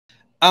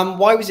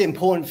Why was it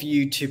important for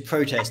you to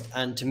protest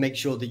and to make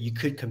sure that you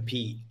could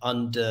compete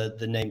under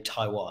the name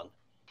Taiwan?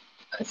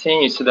 I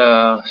think it's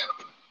the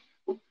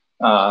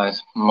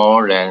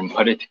more than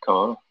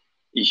political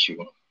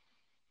issue,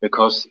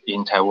 because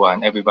in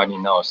Taiwan, everybody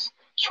knows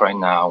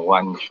China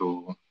want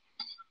to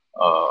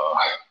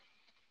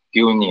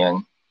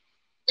union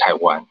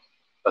Taiwan,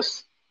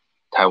 as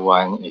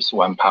Taiwan is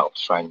one part of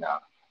China.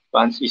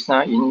 But it's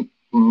not in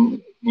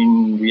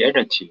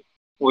reality.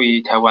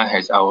 Taiwan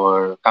has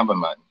our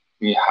government,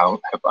 we have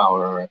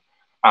our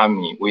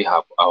army, we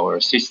have our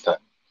system.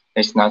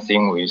 There's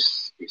nothing with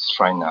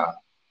China.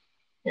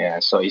 Yeah,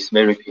 so it's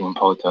very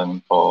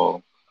important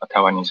for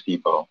Taiwanese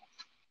people.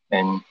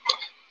 And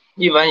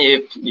even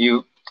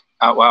if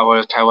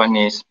our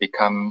Taiwanese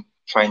become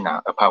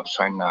China, a part of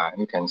China,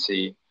 you can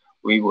see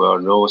we will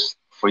lose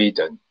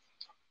freedom.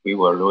 We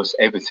will lose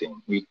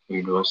everything. We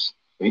lose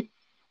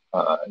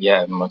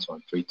much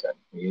of freedom.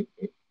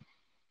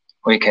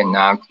 We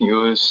cannot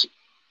use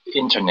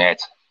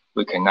internet.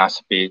 We cannot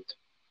speak.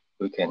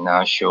 We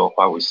cannot show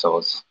what we saw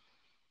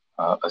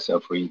as a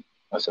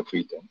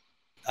freedom.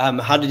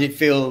 How did it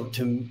feel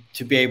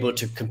to be able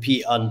to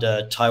compete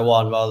under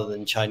Taiwan rather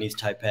than Chinese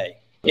Taipei?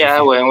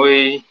 Yeah, when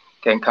we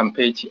can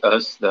compete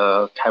as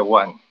the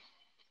Taiwan,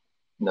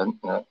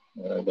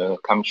 the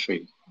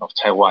country of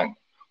Taiwan,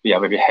 we are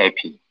very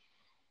happy.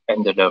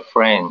 And the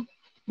foreign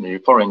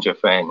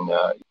friend,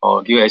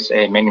 or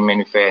USA,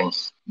 many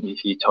friends,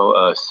 he told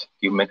us,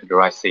 you make the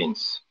right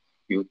things.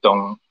 You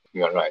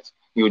are right.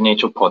 You need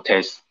to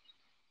protest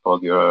for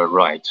your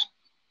right.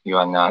 You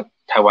are not,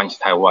 Taiwan is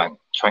Taiwan,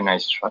 China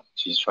is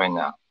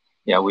China.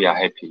 Yeah, we are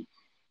happy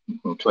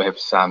to have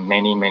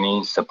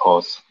many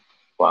supports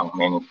from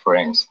many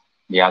friends,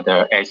 the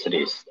other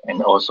athletes,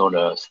 and also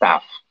the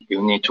staff.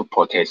 You need to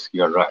protest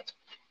your right.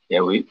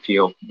 Yeah, we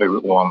feel very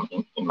warm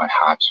in my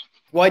heart.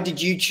 Why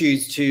did you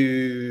choose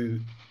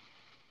to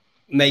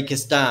make a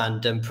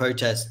stand and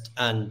protest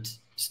and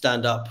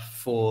stand up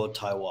for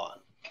Taiwan?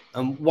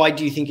 And why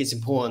do you think it's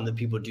important that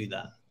people do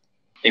that?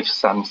 If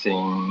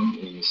something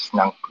is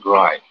not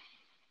right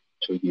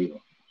to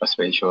you,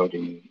 especially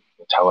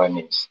the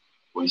Taiwanese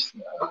with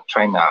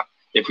China,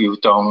 if you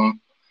don't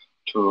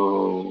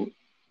to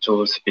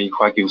speak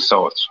what you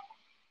thought,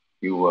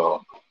 you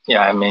will.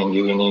 Yeah, I mean,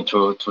 you need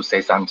to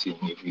say something.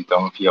 If you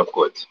don't feel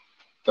good,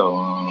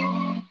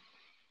 don't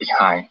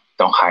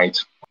hide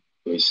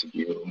with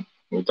you.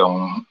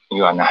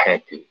 You are not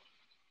happy.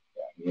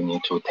 You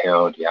need to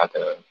tell the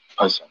other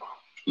person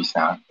he's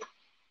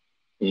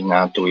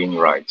not doing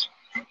right.